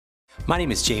My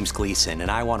name is James Gleason,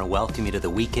 and I want to welcome you to the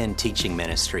weekend teaching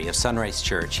ministry of Sunrise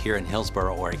Church here in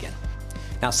Hillsboro, Oregon.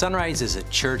 Now, Sunrise is a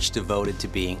church devoted to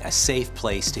being a safe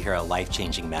place to hear a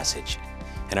life-changing message.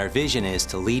 And our vision is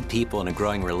to lead people in a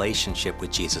growing relationship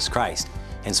with Jesus Christ.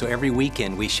 And so every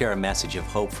weekend we share a message of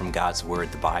hope from God's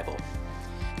Word, the Bible.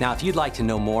 Now, if you'd like to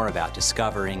know more about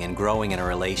discovering and growing in a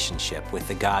relationship with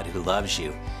the God who loves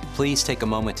you, please take a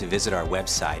moment to visit our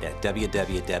website at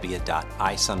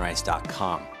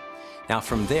www.isunrise.com. Now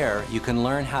from there, you can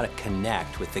learn how to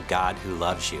connect with the God who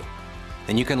loves you.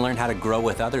 Then you can learn how to grow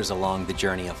with others along the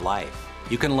journey of life.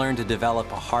 You can learn to develop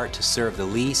a heart to serve the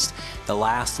least, the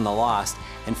last, and the lost.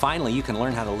 And finally, you can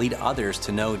learn how to lead others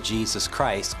to know Jesus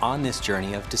Christ on this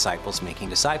journey of disciples making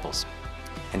disciples.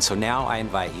 And so now I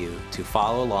invite you to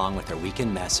follow along with our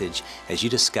weekend message as you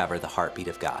discover the heartbeat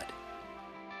of God.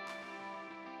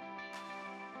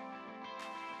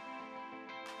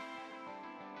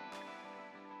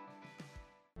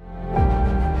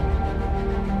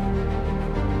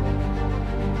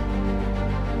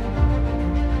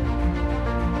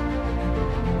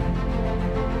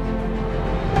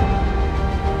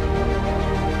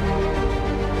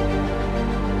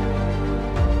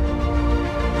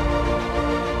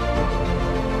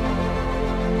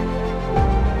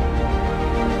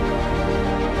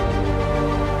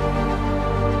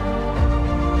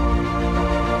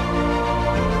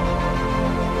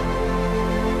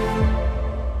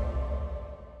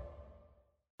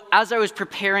 As I was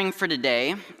preparing for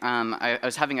today, I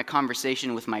was having a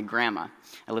conversation with my grandma.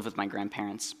 I live with my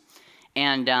grandparents.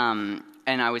 And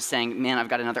I was saying, man, I've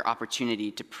got another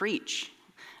opportunity to preach.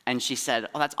 And she said,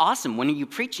 oh, that's awesome. When are you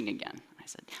preaching again? I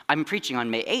said, I'm preaching on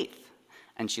May 8th.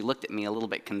 And she looked at me a little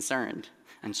bit concerned.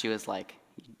 And she was like,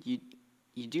 you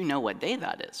do know what day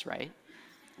that is, right?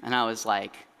 And I was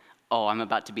like, oh, I'm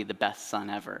about to be the best son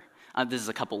ever. This is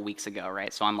a couple weeks ago,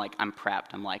 right? So I'm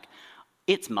prepped. I'm like,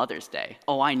 it's Mother's Day.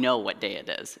 Oh, I know what day it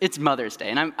is. It's Mother's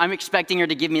Day. And I'm expecting her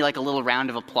to give me like a little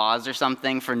round of applause or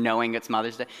something for knowing it's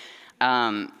Mother's Day.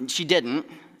 She didn't.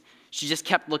 She just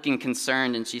kept looking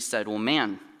concerned, and she said, well,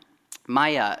 man,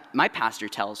 my pastor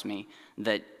tells me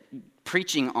that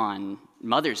preaching on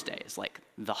Mother's Day is like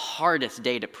the hardest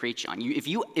day to preach on. If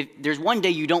there's one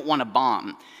day you don't want to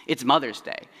bomb, it's Mother's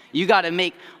Day. You got to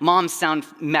make moms sound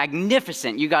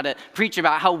magnificent. You got to preach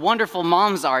about how wonderful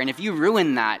moms are, and if you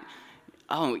ruin that,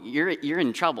 oh, you're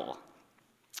in trouble.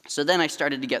 So then I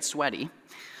started to get sweaty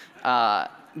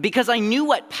because I knew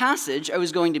what passage I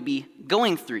was going to be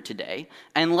going through today.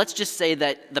 And let's just say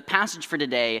that the passage for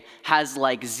today has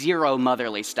like zero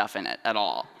motherly stuff in it at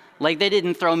all. Like they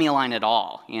didn't throw me a line at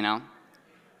all, you know?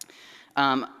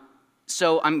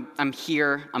 So I'm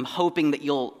here. I'm hoping that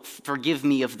you'll forgive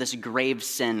me of this grave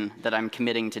sin that I'm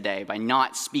committing today by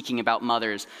not speaking about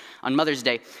mothers on Mother's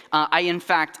Day. I, in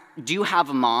fact, do have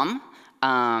a mom.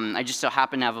 I just so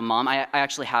happen to have a mom. I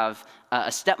actually have a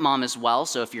stepmom as well,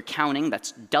 so if you're counting,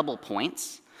 that's double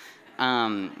points.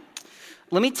 Let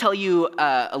me tell you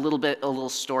a little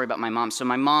story about my mom. So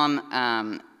my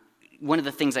mom, one of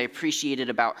the things I appreciated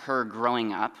about her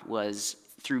growing up was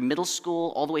through middle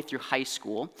school all the way through high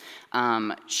school,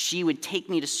 she would take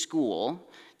me to school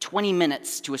 20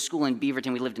 minutes to a school in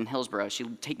Beaverton. We lived in Hillsboro. She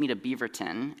would take me to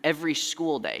Beaverton every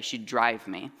school day. She'd drive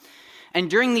me. And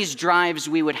during these drives,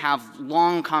 we would have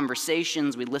long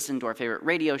conversations. We'd listen to our favorite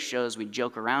radio shows. We'd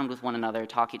joke around with one another,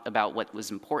 talking about what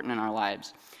was important in our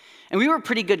lives. And we were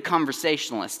pretty good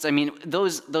conversationalists. I mean,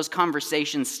 those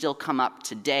conversations still come up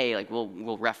today. Like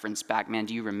we'll reference back, man,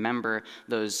 do you remember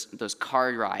those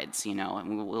car rides, you know?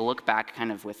 And we'll look back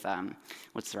kind of with,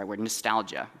 what's the right word,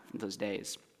 nostalgia, those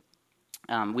days.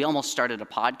 We almost started a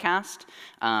podcast,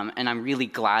 and I'm really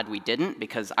glad we didn't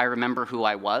because I remember who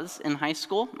I was in high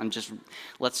school. I'm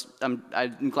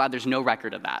glad there's no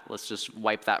record of that. Let's just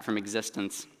wipe that from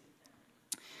existence.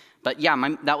 But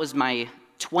yeah, that was my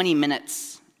 20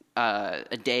 minutes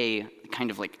a day kind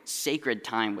of like sacred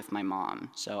time with my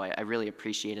mom. So I really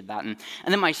appreciated that. And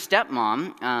then my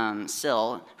stepmom,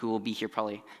 Sil, who will be here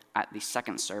probably at the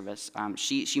second service,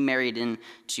 she married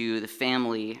into the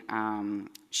family.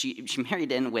 She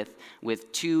married in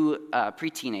with two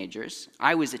pre-teenagers.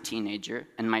 I was a teenager,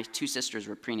 and my two sisters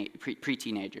were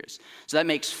pre-teenagers. So that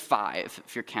makes 5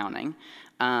 if you're counting.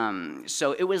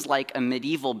 So it was like a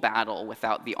medieval battle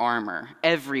without the armor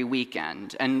every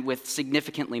weekend, and with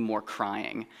significantly more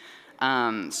crying.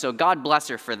 So God bless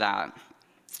her for that.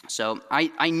 So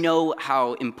I know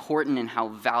how important and how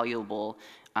valuable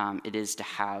it is to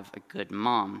have a good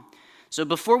mom. So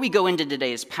before we go into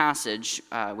today's passage,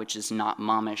 which is not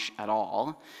momish at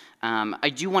all, I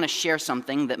do want to share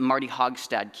something that Marty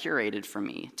Hogstad curated for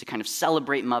me to kind of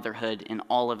celebrate motherhood in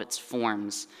all of its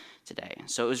forms today.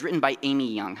 So it was written by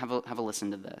Amy Young. Have a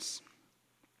listen to this.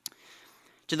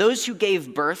 To those who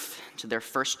gave birth to their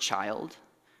first child,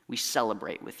 we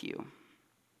celebrate with you.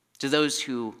 To those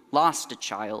who lost a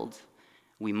child,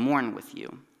 we mourn with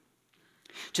you.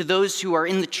 To those who are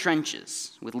in the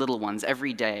trenches with little ones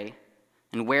every day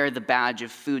and wear the badge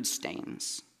of food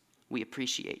stains, we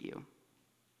appreciate you.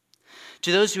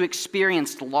 To those who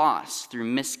experienced loss through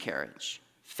miscarriage,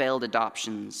 failed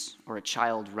adoptions, or a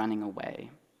child running away,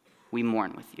 we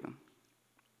mourn with you.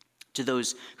 To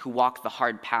those who walk the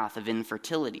hard path of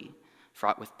infertility,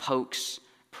 fraught with pokes,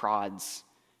 prods,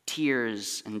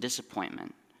 tears, and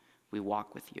disappointment, we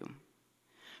walk with you.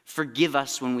 Forgive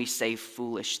us when we say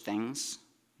foolish things.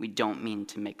 We don't mean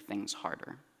to make things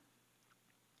harder.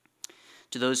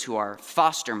 To those who are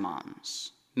foster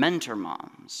moms, mentor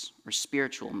moms, or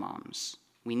spiritual moms,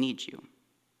 we need you.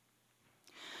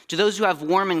 To those who have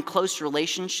warm and close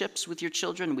relationships with your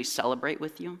children, we celebrate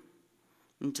with you.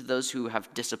 And to those who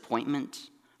have disappointment,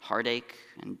 heartache,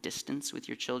 and distance with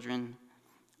your children,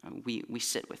 we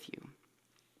sit with you.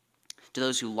 To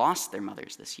those who lost their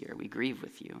mothers this year, we grieve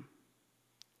with you.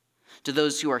 To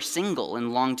those who are single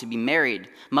and long to be married,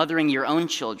 mothering your own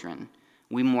children,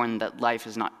 we mourn that life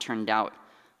has not turned out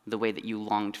the way that you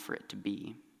longed for it to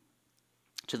be.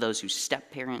 To those who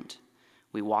step-parent,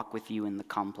 we walk with you in the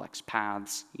complex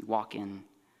paths you walk in.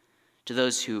 To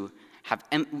those who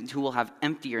will have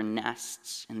emptier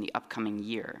nests in the upcoming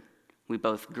year, we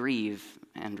both grieve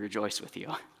and rejoice with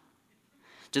you.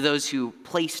 To those who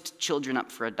placed children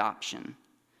up for adoption,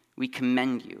 we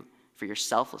commend you for your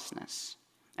selflessness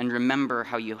and remember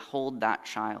how you hold that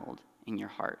child in your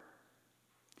heart.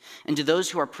 And to those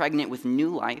who are pregnant with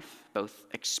new life, both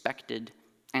expected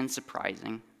and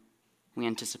surprising, we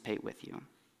anticipate with you.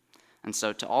 And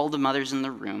so to all the mothers in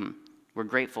the room, we're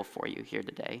grateful for you here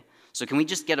today. So can we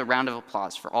just get a round of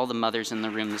applause for all the mothers in the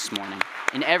room this morning,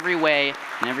 in every way,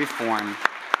 in every form.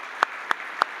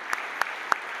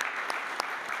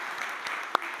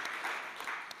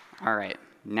 All right,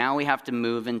 now we have to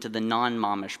move into the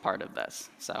non-momish part of this.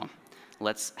 So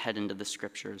let's head into the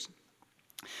scriptures.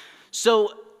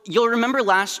 So you'll remember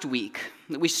last week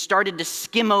that we started to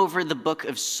skim over the book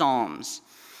of Psalms.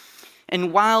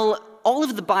 And while all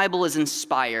of the Bible is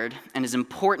inspired and is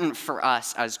important for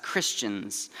us as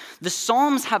Christians, the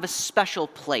Psalms have a special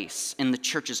place in the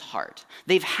church's heart.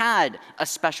 They've had a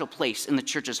special place in the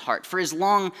church's heart for as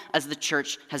long as the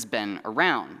church has been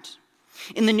around.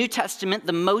 In the New Testament,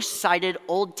 the most cited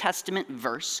Old Testament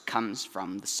verse comes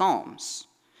from the Psalms.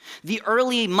 The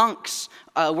early monks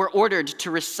were ordered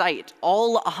to recite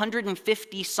all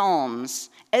 150 Psalms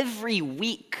every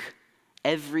week.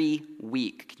 Every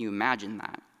week. Can you imagine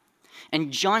that?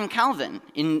 And John Calvin,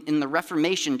 in the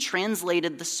Reformation,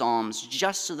 translated the Psalms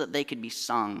just so that they could be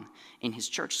sung in his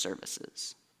church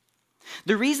services.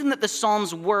 The reason that the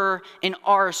Psalms were and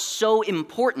are so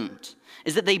important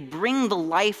is that they bring the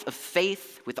life of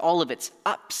faith with all of its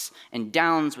ups and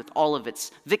downs, with all of its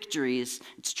victories,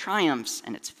 its triumphs,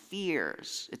 and its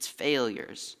fears, its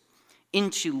failures,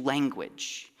 into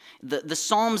language. The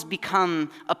Psalms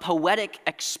become a poetic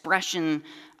expression,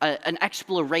 an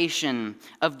exploration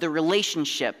of the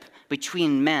relationship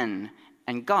between men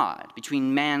and God,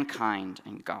 between mankind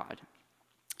and God.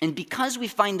 And because we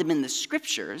find them in the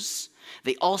scriptures,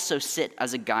 they also sit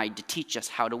as a guide to teach us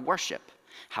how to worship,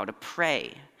 how to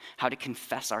pray, how to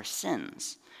confess our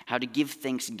sins, how to give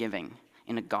thanksgiving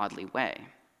in a godly way.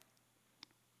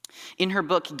 In her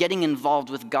book, Getting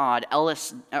Involved with God,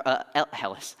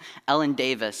 Ellen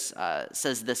Davis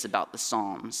says this about the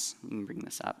Psalms. You can bring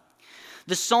this up.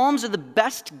 The Psalms are the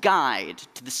best guide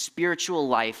to the spiritual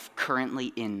life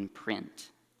currently in print.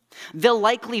 They'll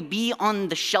likely be on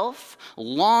the shelf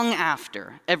long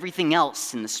after everything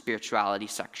else in the spirituality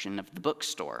section of the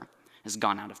bookstore has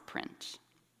gone out of print.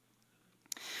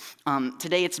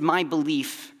 Today, it's my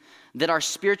belief that our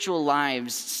spiritual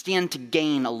lives stand to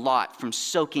gain a lot from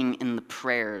soaking in the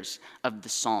prayers of the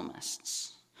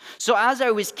psalmists. So as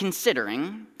I was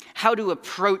considering how to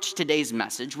approach today's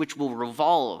message, which will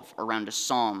revolve around a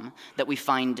psalm that we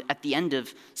find at the end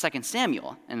of 2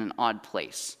 Samuel in an odd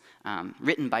place,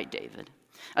 written by David,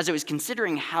 as I was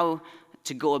considering how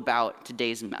to go about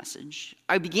today's message,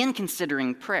 I began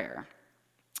considering prayer.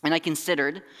 And I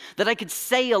considered that I could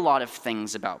say a lot of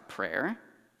things about prayer,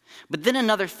 but then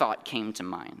another thought came to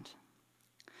mind.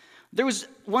 There was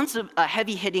once a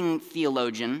heavy-hitting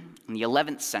theologian in the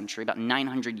 11th century, about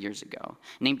 900 years ago,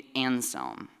 named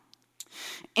Anselm.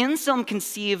 Anselm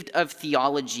conceived of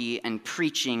theology and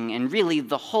preaching and really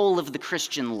the whole of the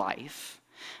Christian life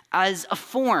as a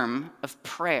form of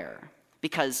prayer,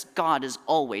 because God is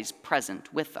always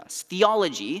present with us.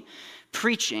 Theology,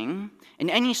 preaching, and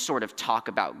any sort of talk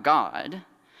about God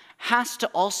has to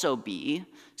also be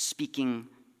speaking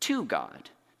to God,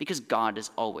 because God is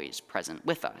always present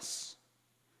with us.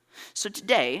 So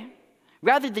today,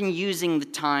 rather than using the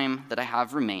time that I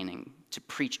have remaining to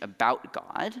preach about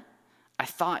God, I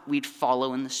thought we'd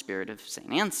follow in the spirit of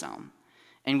St. Anselm,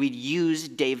 and we'd use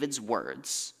David's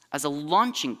words as a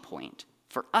launching point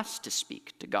for us to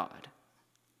speak to God.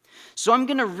 So I'm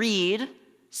going to read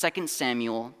 2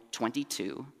 Samuel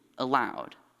 22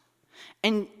 aloud.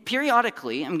 And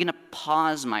periodically, I'm going to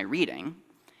pause my reading,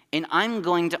 and I'm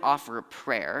going to offer a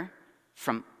prayer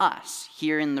from us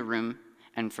here in the room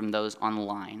and from those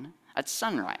online at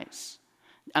sunrise.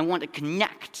 I want to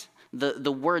connect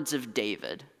the words of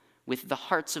David with the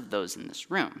hearts of those in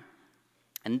this room.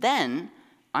 And then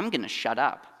I'm going to shut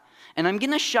up. And I'm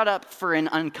going to shut up for an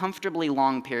uncomfortably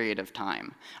long period of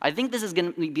time. I think this is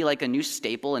going to be like a new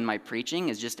staple in my preaching,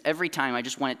 is just every time I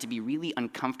just want it to be really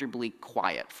uncomfortably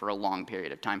quiet for a long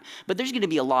period of time. But there's going to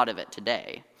be a lot of it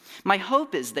today. My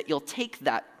hope is that you'll take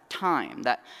that time,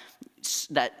 that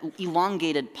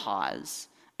elongated pause,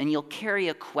 and you'll carry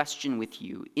a question with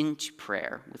you into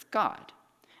prayer with God,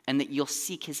 and that you'll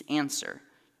seek his answer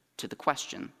to the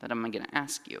question that I'm going to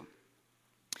ask you.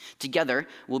 Together,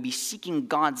 we'll be seeking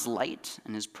God's light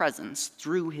and his presence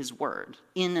through his word,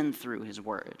 in and through his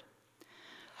word.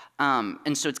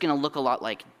 And so it's going to look a lot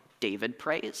like David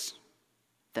prays,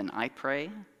 then I pray,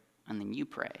 and then you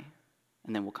pray.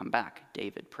 And then we'll come back.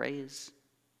 David prays,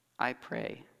 I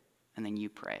pray, and then you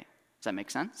pray. Does that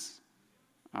make sense?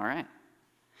 All right.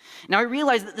 Now, I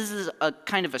realize that this is a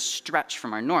kind of a stretch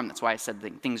from our norm. That's why I said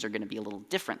that things are going to be a little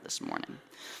different this morning.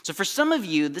 So for some of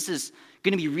you, this is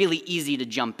going to be really easy to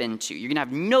jump into. You're going to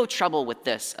have no trouble with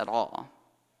this at all.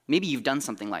 Maybe you've done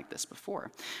something like this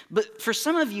before. But for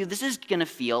some of you, this is going to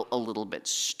feel a little bit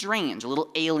strange, a little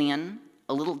alien,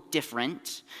 a little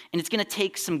different, and it's going to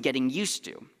take some getting used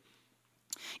to.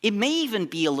 It may even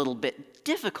be a little bit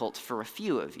difficult for a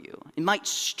few of you. It might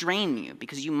strain you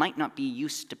because you might not be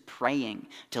used to praying,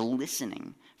 to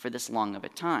listening for this long of a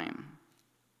time.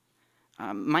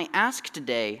 My ask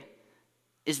today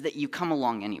is that you come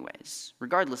along anyways,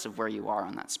 regardless of where you are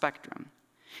on that spectrum,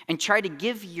 and try to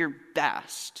give your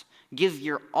best, give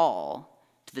your all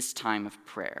to this time of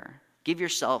prayer. Give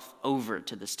yourself over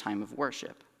to this time of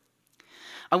worship.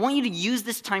 I want you to use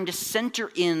this time to center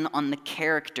in on the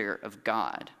character of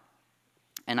God.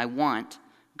 And I want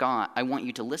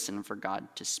you to listen for God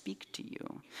to speak to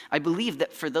you. I believe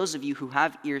that for those of you who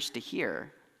have ears to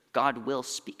hear, God will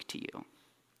speak to you.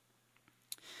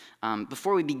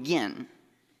 Before we begin,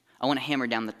 I want to hammer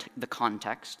down the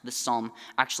context. This psalm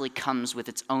actually comes with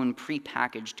its own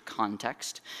prepackaged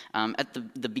context. At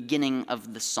the beginning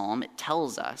of the psalm, it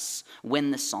tells us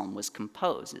when the psalm was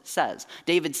composed. It says,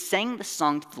 David sang the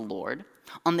song to the Lord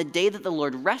on the day that the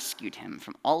Lord rescued him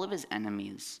from all of his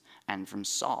enemies and from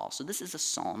Saul. So this is a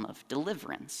psalm of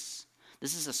deliverance.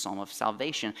 This is a psalm of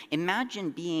salvation.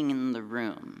 Imagine being in the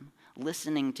room,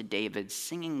 listening to David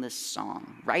singing this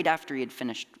song right after he had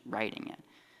finished writing it.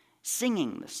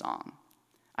 Singing the song.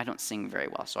 I don't sing very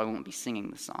well, so I won't be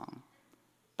singing the song.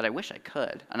 But I wish I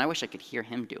could, and I wish I could hear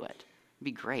him do it. It'd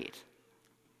be great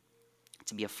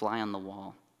to be a fly on the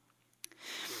wall.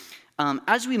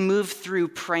 As we move through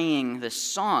praying this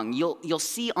song, you'll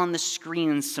see on the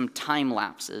screen some time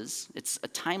lapses. It's a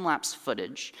time-lapse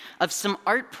footage of some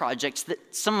art projects that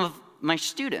some of my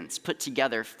students put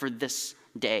together for this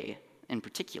day in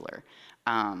particular.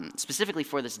 Specifically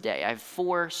for this day, I have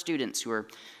 4 students who are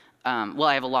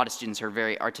I have a lot of students who are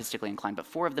very artistically inclined, but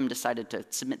 4 of them decided to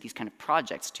submit these kind of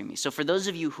projects to me. So for those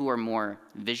of you who are more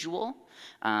visual,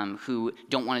 who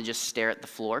don't want to just stare at the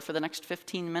floor for the next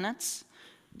 15 minutes,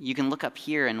 you can look up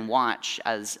here and watch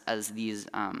as these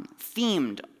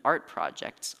themed art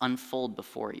projects unfold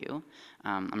before you.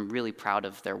 I'm really proud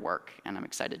of their work, and I'm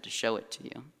excited to show it to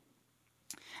you.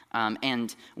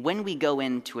 And when we go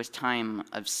into a time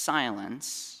of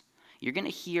silence, you're going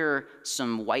to hear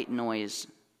some white noise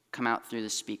come out through the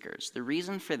speakers. The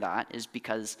reason for that is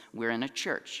because we're in a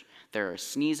church. There are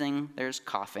sneezing, there's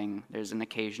coughing, there's an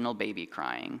occasional baby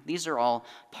crying. These are all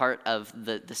part of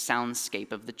the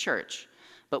soundscape of the church.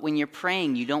 But when you're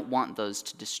praying, you don't want those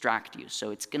to distract you,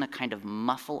 so it's going to kind of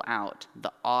muffle out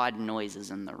the odd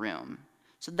noises in the room.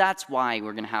 So that's why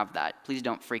we're going to have that. Please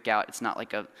don't freak out. It's not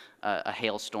like a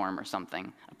hailstorm or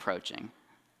something approaching.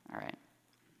 All right.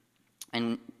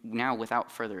 And now,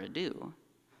 without further ado,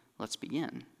 let's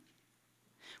begin.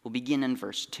 We'll begin in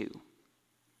verse 2.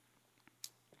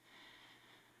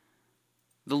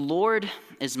 The Lord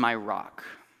is my rock,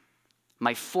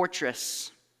 my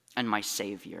fortress, and my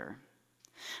Savior.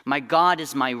 My God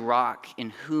is my rock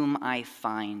in whom I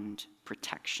find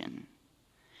protection.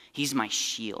 He's my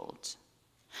shield,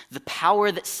 the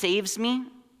power that saves me,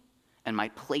 and my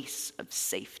place of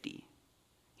safety.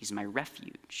 He's my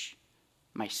refuge,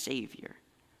 my Savior,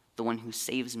 the one who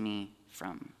saves me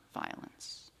from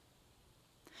violence.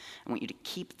 I want you to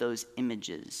keep those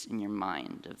images in your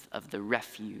mind of the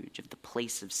refuge, of the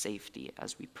place of safety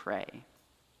as we pray.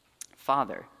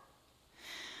 Father,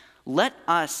 let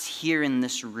us here in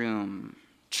this room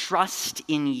trust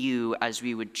in you as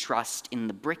we would trust in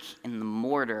the brick and the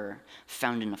mortar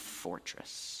found in a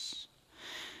fortress.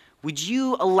 Would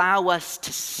you allow us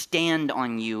to stand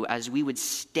on you as we would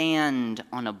stand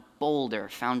on a boulder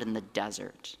found in the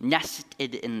desert,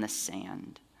 nested in the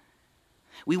sand?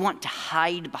 We want to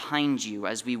hide behind you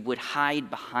as we would hide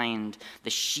behind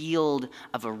the shield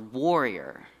of a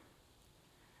warrior.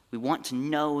 We want to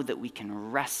know that we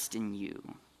can rest in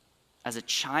you as a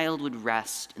child would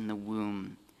rest in the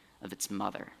womb of its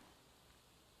mother.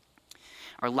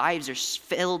 Our lives are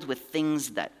filled with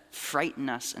things that frighten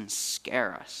us and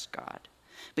scare us, God.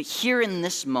 But here in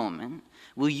this moment,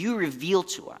 will you reveal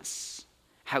to us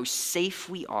how safe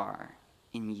we are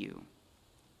in you?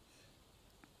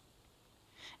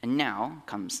 And now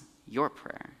comes your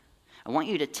prayer. I want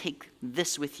you to take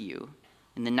this with you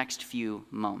in the next few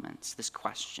moments, this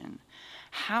question.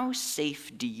 How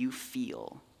safe do you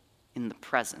feel in the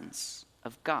presence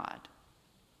of God?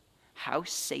 How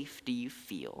safe do you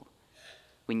feel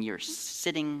when you're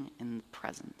sitting in the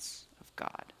presence of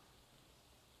God?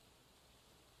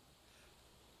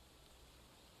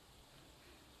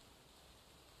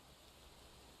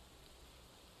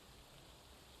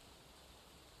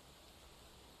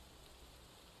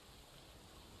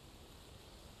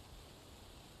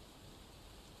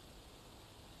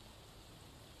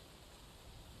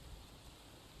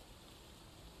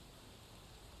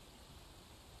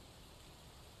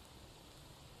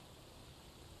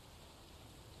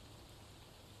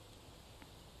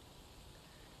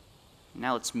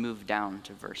 Now let's move down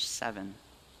to verse 7.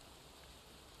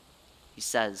 He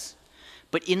says,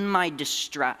 "But in my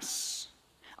distress,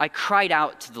 I cried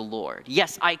out to the Lord.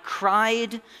 Yes, I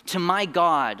cried to my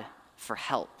God for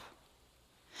help.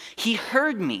 He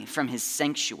heard me from his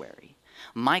sanctuary.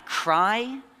 My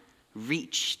cry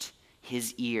reached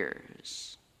his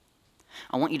ears."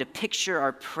 I want you to picture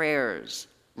our prayers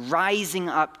rising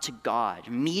up to God,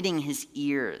 meeting his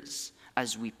ears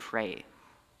as we pray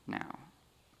now.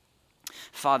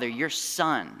 Father, your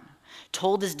Son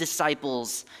told his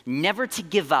disciples never to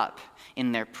give up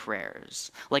in their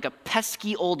prayers. Like a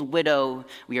pesky old widow,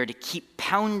 we are to keep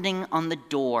pounding on the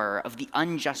door of the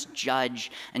unjust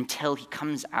judge until he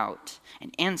comes out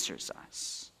and answers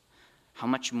us. How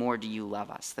much more do you love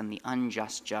us than the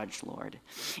unjust judge, Lord?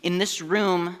 In this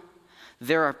room,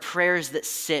 there are prayers that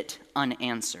sit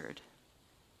unanswered.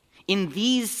 In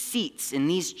these seats, in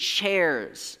these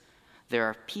chairs, there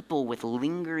are people with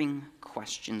lingering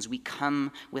questions. We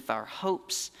come with our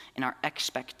hopes and our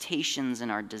expectations and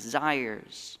our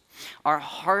desires. Our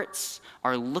hearts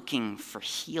are looking for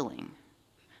healing.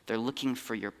 They're looking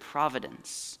for your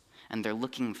providence, and they're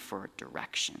looking for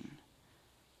direction.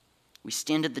 We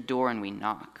stand at the door and we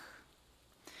knock.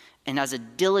 And as a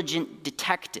diligent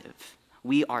detective,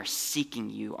 we are seeking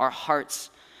you. Our hearts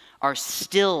are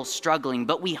still struggling,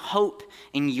 but we hope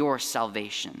in your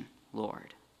salvation,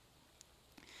 Lord.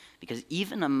 Because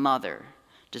even a mother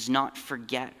does not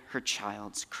forget her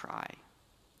child's cry.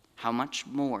 How much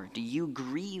more do you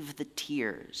grieve the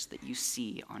tears that you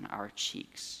see on our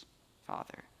cheeks,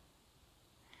 Father?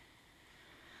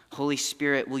 Holy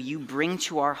Spirit, will you bring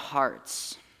to our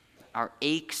hearts our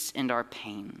aches and our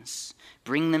pains?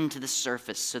 Bring them to the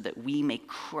surface so that we may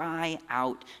cry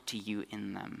out to you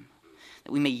in them,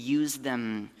 that we may use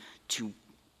them to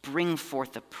bring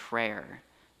forth a prayer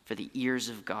for the ears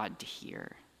of God to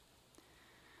hear.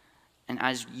 And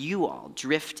as you all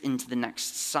drift into the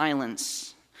next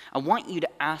silence, I want you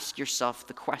to ask yourself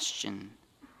the question,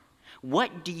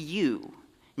 what do you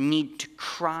need to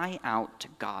cry out to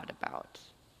God about?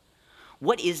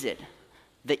 What is it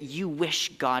that you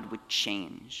wish God would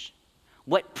change?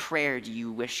 What prayer do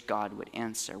you wish God would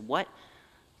answer? What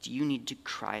do you need to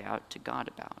cry out to God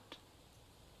about?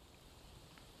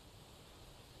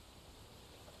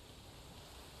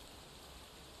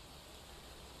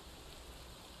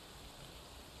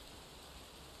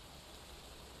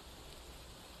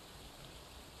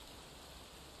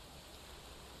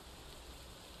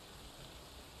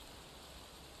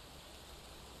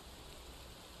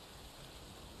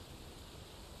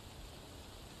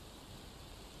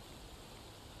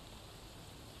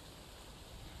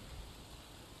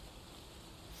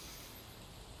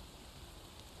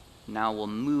 Now we'll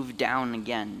move down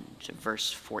again to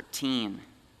verse 14.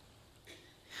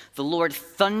 The Lord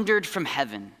thundered from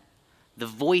heaven. The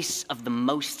voice of the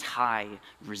Most High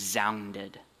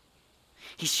resounded.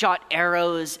 He shot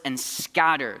arrows and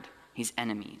scattered his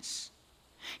enemies.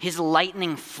 His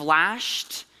lightning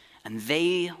flashed, and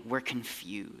they were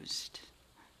confused.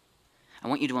 I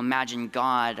want you to imagine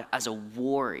God as a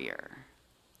warrior,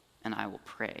 and I will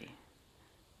pray.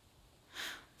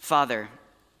 Father,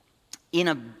 in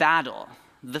a battle,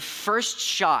 the first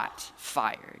shot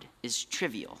fired is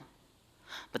trivial,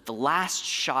 but the last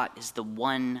shot is the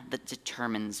one that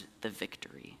determines the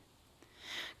victory.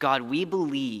 God, we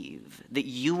believe that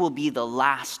you will be the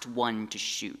last one to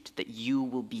shoot, that you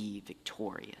will be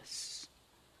victorious.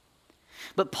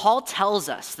 But Paul tells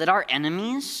us that our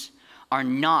enemies are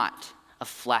not of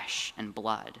flesh and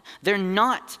blood. They're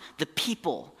not the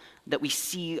people that we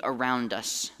see around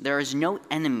us. There is no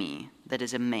enemy that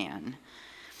is a man.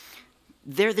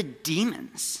 They're the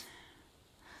demons,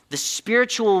 the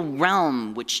spiritual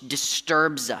realm which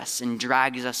disturbs us and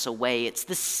drags us away. It's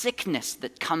the sickness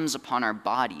that comes upon our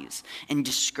bodies and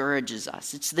discourages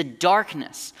us. It's the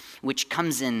darkness which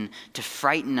comes in to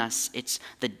frighten us. It's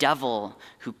the devil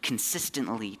who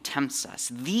consistently tempts us.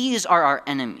 These are our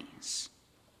enemies.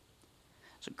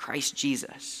 So Christ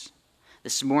Jesus,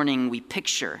 this morning we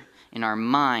picture in our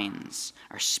minds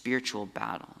our spiritual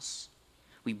battles.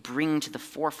 We bring to the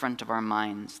forefront of our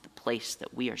minds the place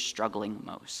that we are struggling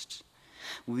most.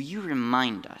 Will you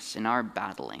remind us in our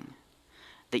battling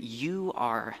that you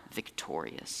are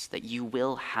victorious, that you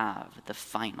will have the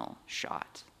final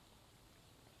shot?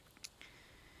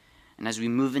 And as we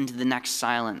move into the next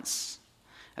silence,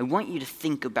 I want you to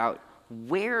think about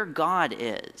where God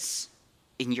is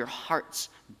in your heart's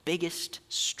biggest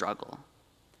struggle.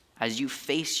 As you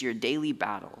face your daily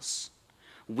battles,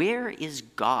 where is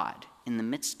God in the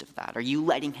midst of that? Are you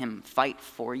letting him fight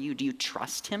for you? Do you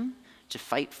trust him to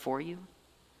fight for you?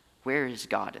 Where is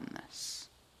God in this?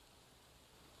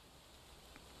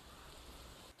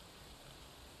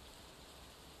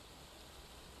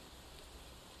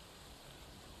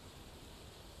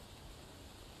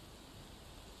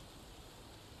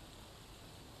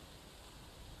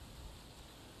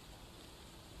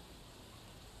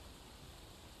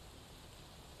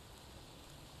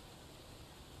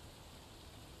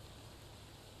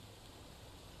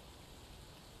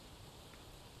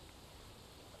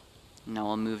 Now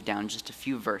I'll move down just a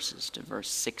few verses to verse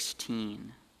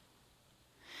 16.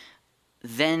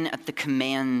 Then at the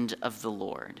command of the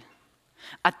Lord,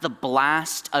 at the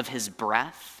blast of his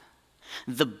breath,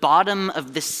 the bottom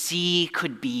of the sea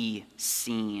could be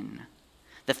seen.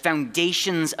 The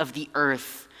foundations of the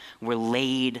earth were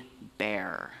laid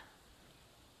bare.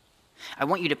 I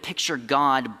want you to picture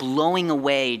God blowing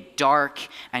away dark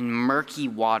and murky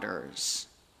waters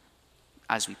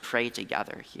as we pray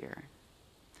together here.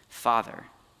 Father,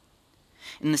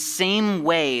 in the same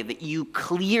way that you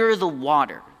clear the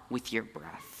water with your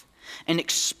breath and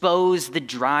expose the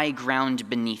dry ground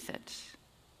beneath it,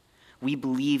 we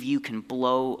believe you can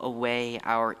blow away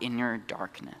our inner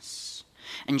darkness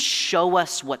and show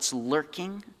us what's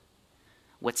lurking,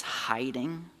 what's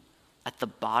hiding at the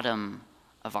bottom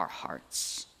of our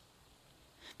hearts.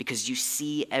 Because you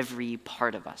see every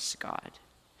part of us, God,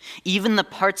 even the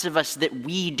parts of us that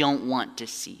we don't want to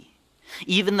see.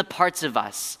 Even the parts of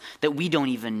us that we don't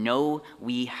even know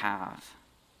we have.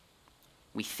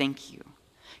 We thank you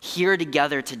here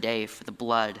together today for the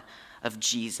blood of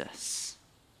Jesus.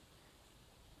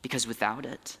 Because without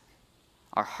it,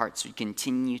 our hearts would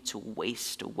continue to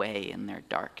waste away in their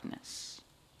darkness.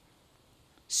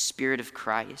 Spirit of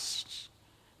Christ,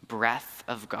 breath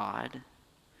of God,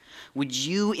 would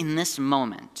you in this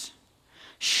moment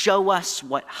show us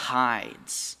what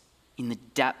hides in the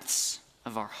depths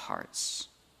of our hearts.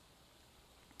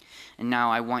 And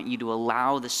now I want you to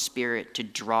allow the Spirit to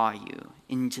draw you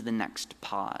into the next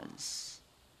pause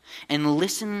and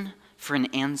listen for an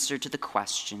answer to the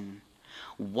question,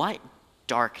 what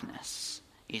darkness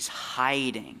is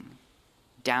hiding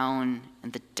down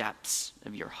in the depths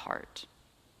of your heart?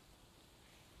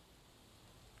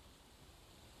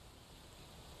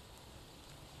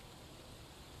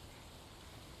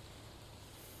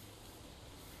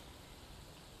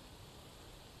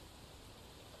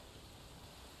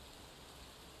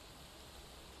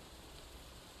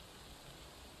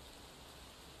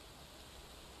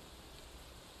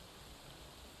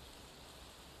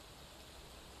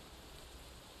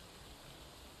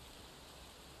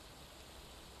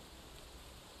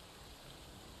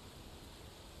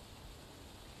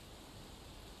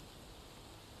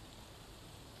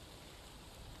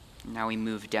 Now we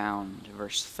move down to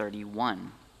verse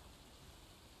 31.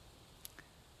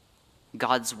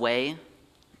 God's way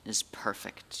is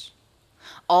perfect.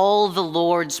 All the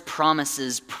Lord's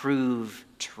promises prove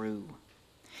true.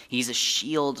 He's a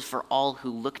shield for all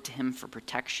who look to him for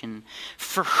protection.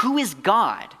 For who is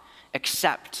God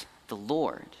except the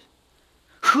Lord?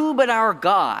 Who but our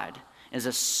God is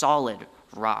a solid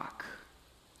rock?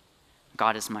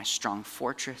 God is my strong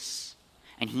fortress,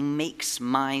 and he makes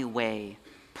my way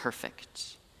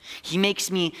perfect. He makes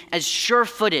me as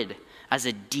sure-footed as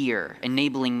a deer,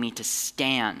 enabling me to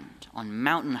stand on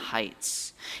mountain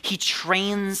heights. He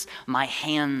trains my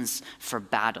hands for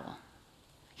battle.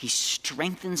 He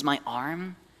strengthens my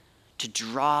arm to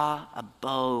draw a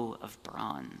bow of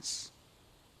bronze.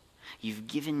 You've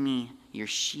given me your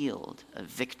shield of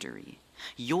victory.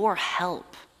 Your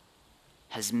help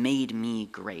has made me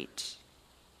great.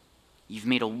 You've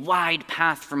made a wide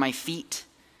path for my feet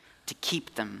to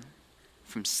keep them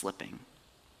from slipping.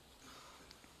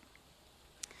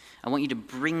 I want you to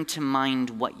bring to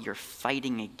mind what you're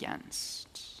fighting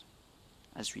against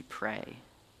as we pray.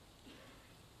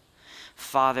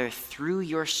 Father, through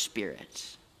your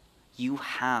Spirit, you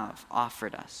have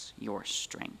offered us your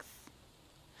strength.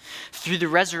 Through the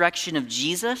resurrection of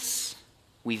Jesus,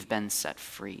 we've been set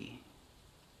free.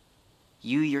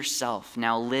 You yourself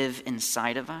now live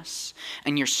inside of us,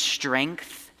 and your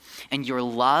strength and your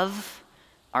love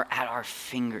are at our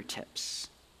fingertips.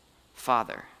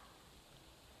 Father,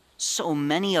 so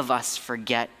many of us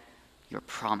forget your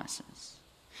promises,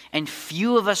 and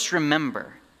few of us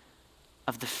remember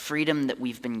of the freedom that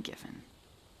we've been given.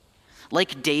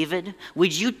 Like David,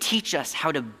 would you teach us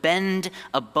how to bend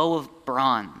a bow of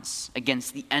bronze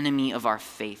against the enemy of our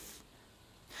faith?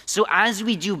 So as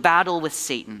we do battle with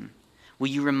Satan, will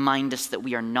you remind us that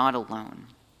we are not alone?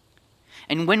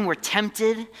 And when we're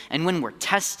tempted and when we're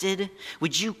tested,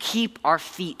 would you keep our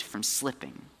feet from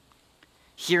slipping?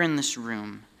 Here in this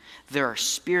room, there are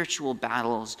spiritual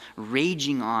battles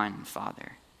raging on,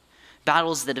 Father.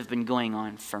 Battles that have been going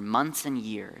on for months and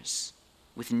years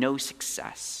with no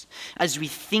success. As we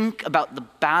think about the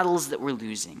battles that we're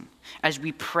losing, as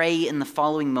we pray in the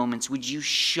following moments, would you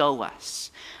show us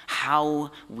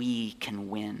how we can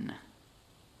win?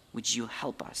 Would you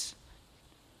help us?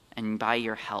 And by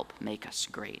your help, make us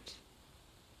great.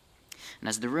 And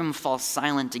as the room falls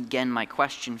silent again, my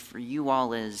question for you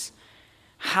all is,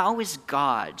 how is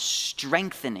God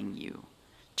strengthening you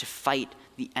to fight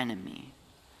the enemy?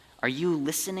 Are you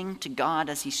listening to God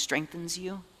as he strengthens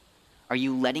you? Are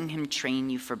you letting him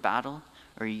train you for battle?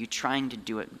 Or are you trying to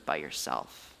do it by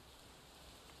yourself?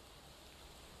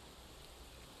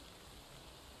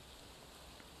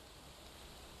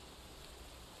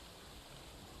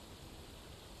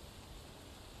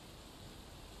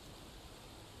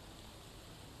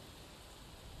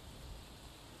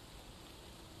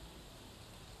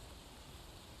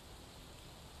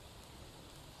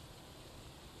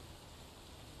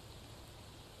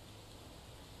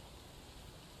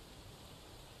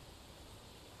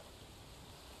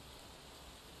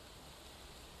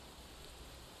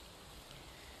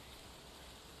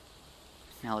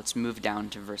 Now let's move down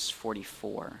to verse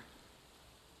 44.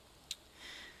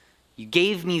 You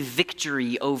gave me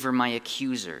victory over my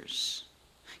accusers.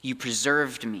 You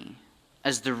preserved me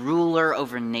as the ruler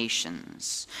over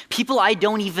nations. People I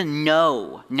don't even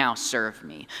know now serve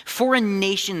me. Foreign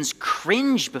nations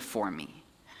cringe before me.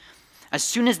 As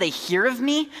soon as they hear of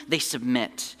me, they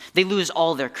submit. They lose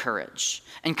all their courage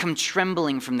and come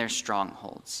trembling from their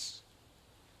strongholds.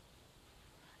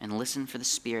 And listen for the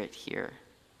Spirit here.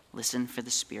 Listen for the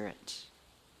Spirit.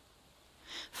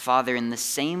 Father, in the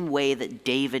same way that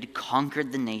David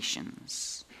conquered the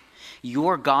nations,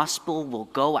 your gospel will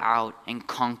go out and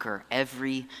conquer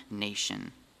every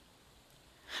nation.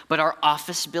 But our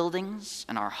office buildings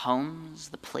and our homes,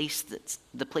 the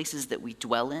places that we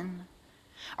dwell in,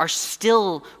 are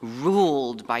still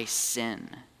ruled by sin,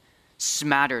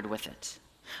 smattered with it.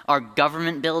 Our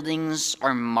government buildings,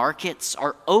 our markets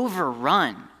are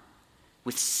overrun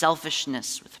with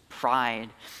selfishness, with pride,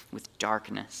 with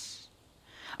darkness.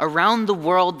 Around the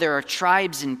world, there are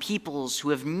tribes and peoples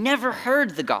who have never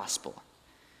heard the gospel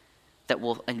that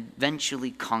will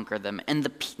eventually conquer them. And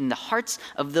in the hearts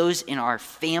of those in our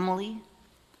family,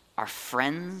 our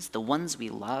friends, the ones we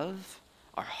love,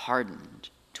 are hardened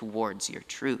towards your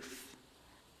truth.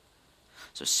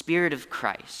 So, Spirit of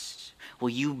Christ, will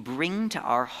you bring to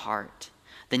our heart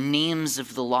the names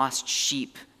of the lost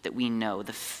sheep that we know,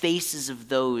 the faces of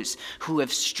those who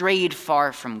have strayed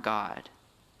far from God,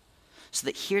 so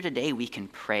that here today we can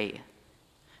pray.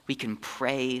 We can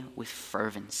pray with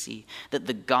fervency that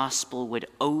the gospel would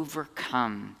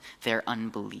overcome their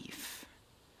unbelief.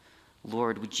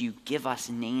 Lord, would you give us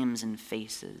names and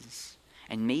faces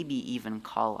and maybe even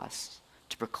call us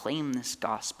to proclaim this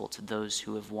gospel to those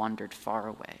who have wandered far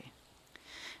away.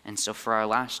 And so for our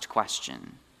last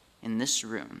question in this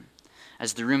room,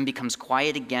 as the room becomes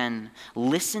quiet again,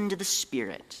 listen to the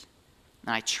Spirit,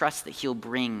 and I trust that he'll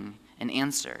bring an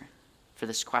answer for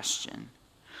this question.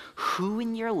 Who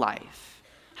in your life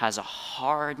has a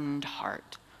hardened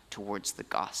heart towards the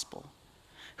gospel?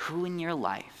 Who in your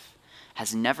life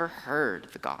has never heard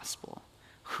the gospel?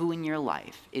 Who in your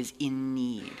life is in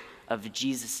need of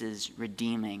Jesus'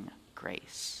 redeeming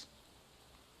grace?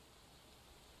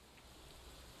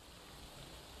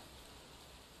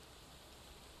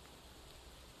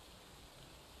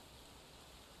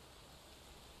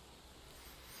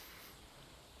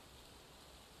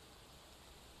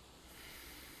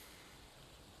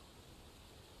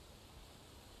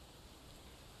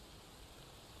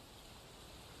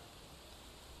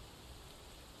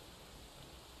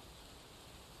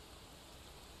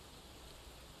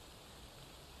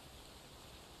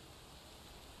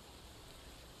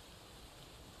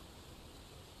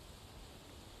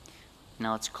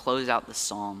 Now let's close out the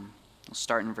psalm. We'll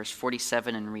start in verse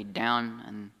 47 and read down,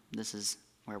 and this is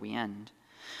where we end.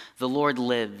 The Lord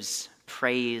lives,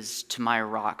 praise to my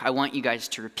rock. I want you guys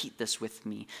to repeat this with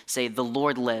me. Say, the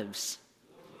Lord lives,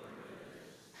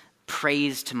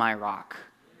 praise to my rock.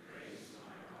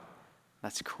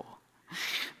 That's cool.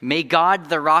 May God,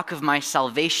 the rock of my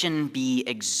salvation, be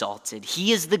exalted.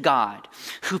 He is the God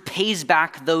who pays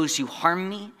back those who harm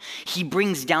me. He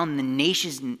brings down the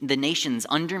nations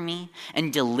under me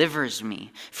and delivers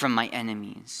me from my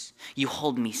enemies. You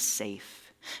hold me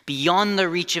safe. Beyond the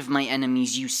reach of my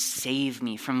enemies, you save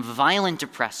me from violent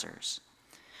oppressors.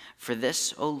 For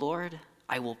this, O Lord,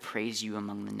 I will praise you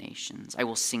among the nations. I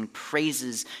will sing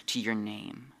praises to your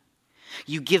name.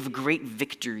 You give great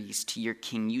victories to your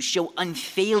king. You show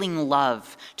unfailing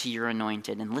love to your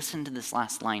anointed. And listen to this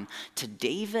last line. To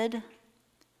David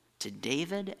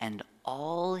and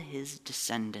all his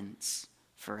descendants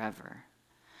forever.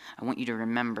 I want you to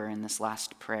remember in this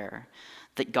last prayer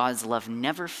that God's love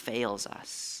never fails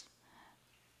us.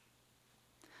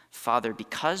 Father,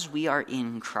 because we are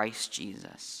in Christ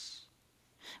Jesus,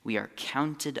 we are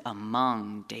counted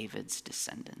among David's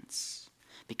descendants.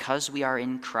 Because we are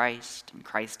in Christ, and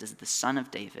Christ is the Son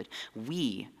of David,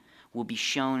 we will be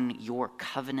shown your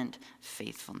covenant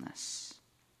faithfulness.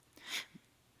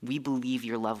 We believe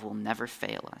your love will never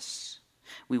fail us.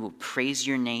 We will praise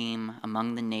your name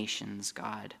among the nations,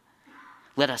 God.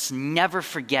 Let us never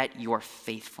forget your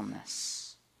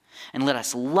faithfulness. And let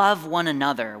us love one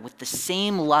another with the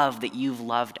same love that you've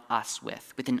loved us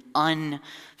with an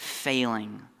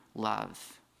unfailing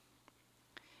love.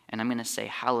 And I'm going to say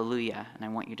hallelujah, and I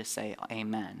want you to say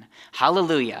amen.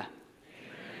 Hallelujah.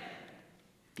 Amen.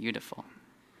 Beautiful.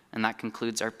 And that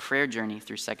concludes our prayer journey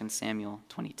through 2 Samuel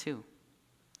 22.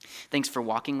 Thanks for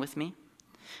walking with me.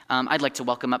 I'd like to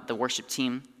welcome up the worship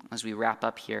team as we wrap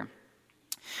up here.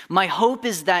 My hope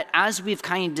is that as we've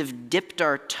kind of dipped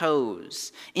our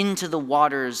toes into the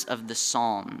waters of the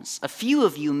Psalms, a few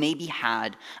of you maybe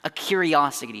had a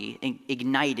curiosity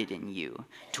ignited in you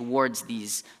towards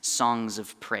these songs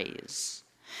of praise.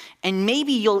 And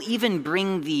maybe you'll even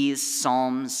bring these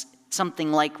Psalms,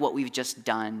 something like what we've just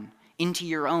done, into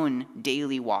your own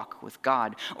daily walk with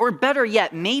God. Or better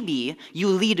yet, maybe you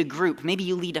lead a group, maybe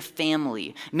you lead a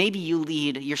family, maybe you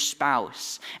lead your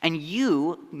spouse, and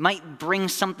you might bring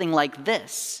something like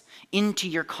this into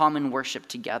your common worship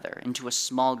together, into a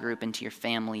small group, into your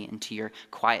family, into your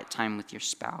quiet time with your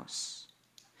spouse.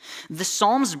 The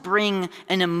Psalms bring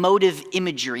an emotive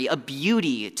imagery, a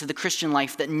beauty to the Christian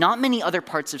life that not many other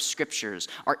parts of Scriptures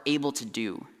are able to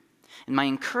do. And my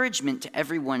encouragement to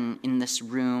everyone in this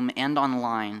room and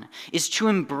online is to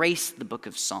embrace the book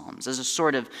of Psalms as a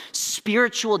sort of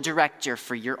spiritual director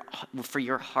for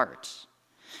your heart.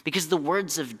 Because the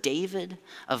words of David,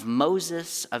 of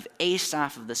Moses, of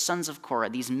Asaph, of the sons of Korah,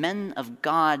 these men of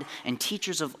God and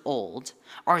teachers of old,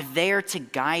 are there to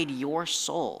guide your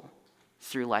soul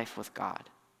through life with God.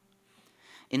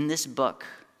 In this book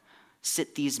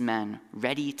sit these men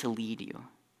ready to lead you,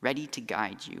 ready to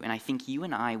guide you. And I think you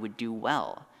and I would do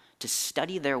well to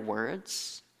study their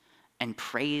words and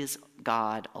praise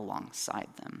God alongside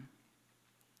them.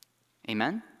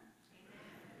 Amen?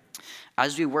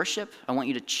 As we worship, I want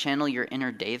you to channel your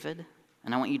inner David,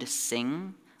 and I want you to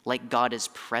sing like God is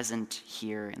present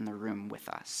here in the room with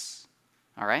us.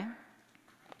 All right?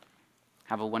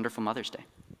 Have a wonderful Mother's Day.